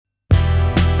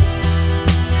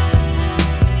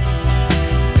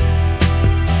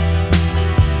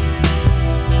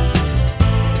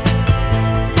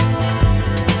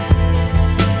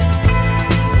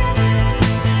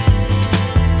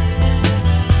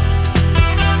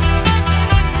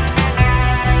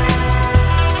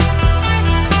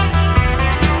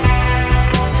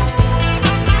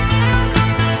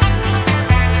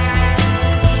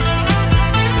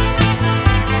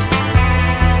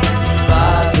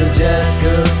says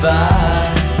goodbye.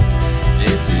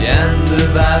 It's the end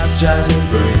of abstract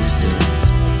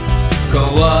embraces.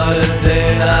 God, what a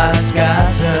day I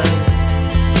scattered.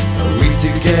 A week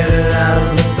to get it out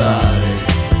of the body.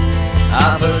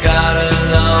 I've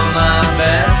forgotten all my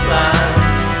best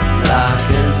lines, like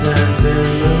incense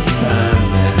in the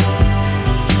family.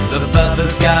 The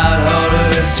puppet's got hold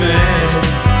of his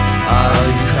strings. Are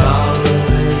you crawling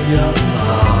in your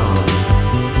arm?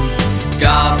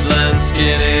 Goblin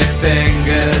skinny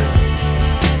fingers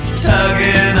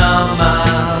tugging on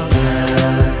my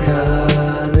mechanism.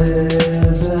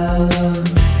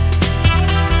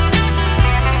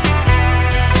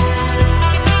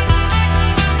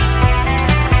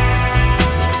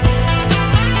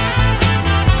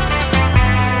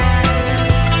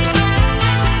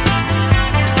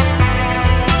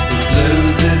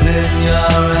 Is in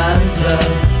your answer.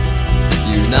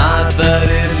 You nod but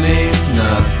it means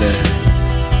nothing.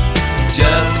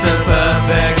 Just a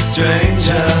perfect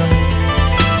stranger.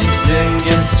 You sing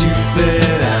your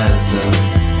stupid anthem,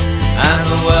 and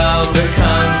the world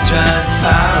becomes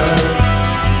transparent.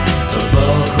 A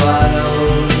ball quite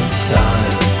old and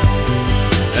silent.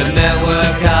 A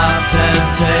network of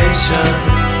temptation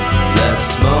left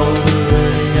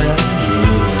smoldering and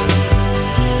ruined.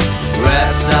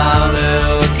 Reptile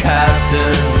little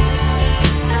captains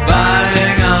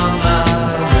biting on my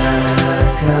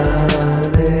mechanism.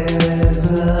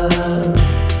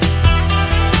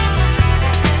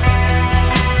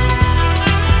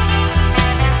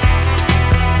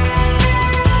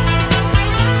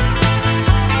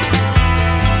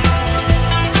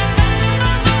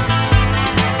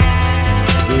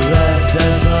 The rest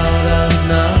has taught us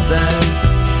nothing.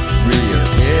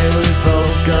 Reappear with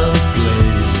both guns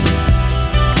blazing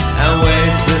and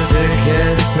waste the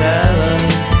ticket seller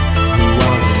who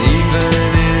wasn't even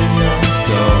in your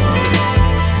story.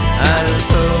 And his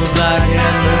fools like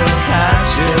him will catch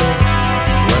you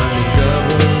when the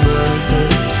government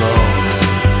is falling,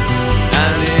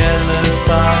 and the endless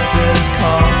past is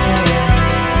calling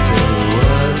till the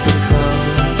words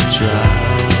become dry.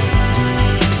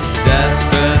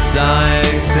 Desperate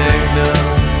dying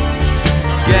signals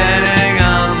getting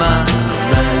on my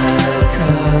mechanism.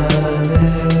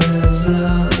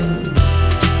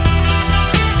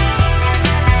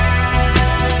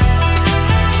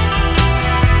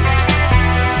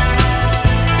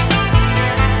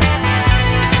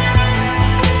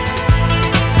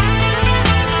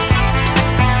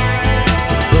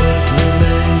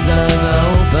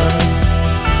 Unopened,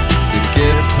 the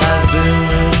gift has been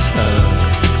returned.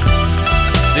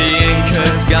 The ink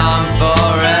has gone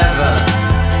forever,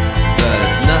 but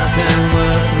it's nothing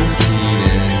worth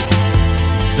repeating.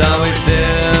 So we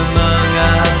sit among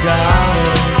our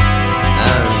gardens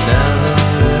and never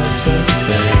lift a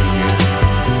finger,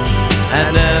 and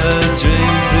never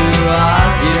dream to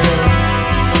argue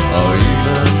or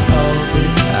even pull the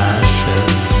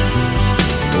ashes.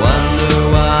 Wonder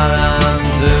what I'm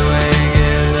doing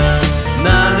in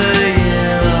another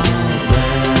year of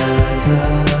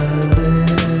mechanism,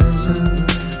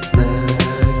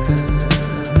 mechanism,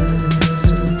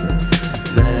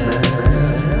 mechanism,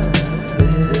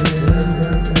 mechanism,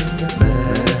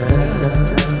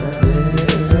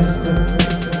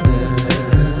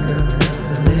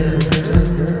 mechanism,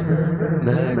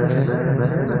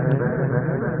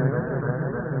 mechanism.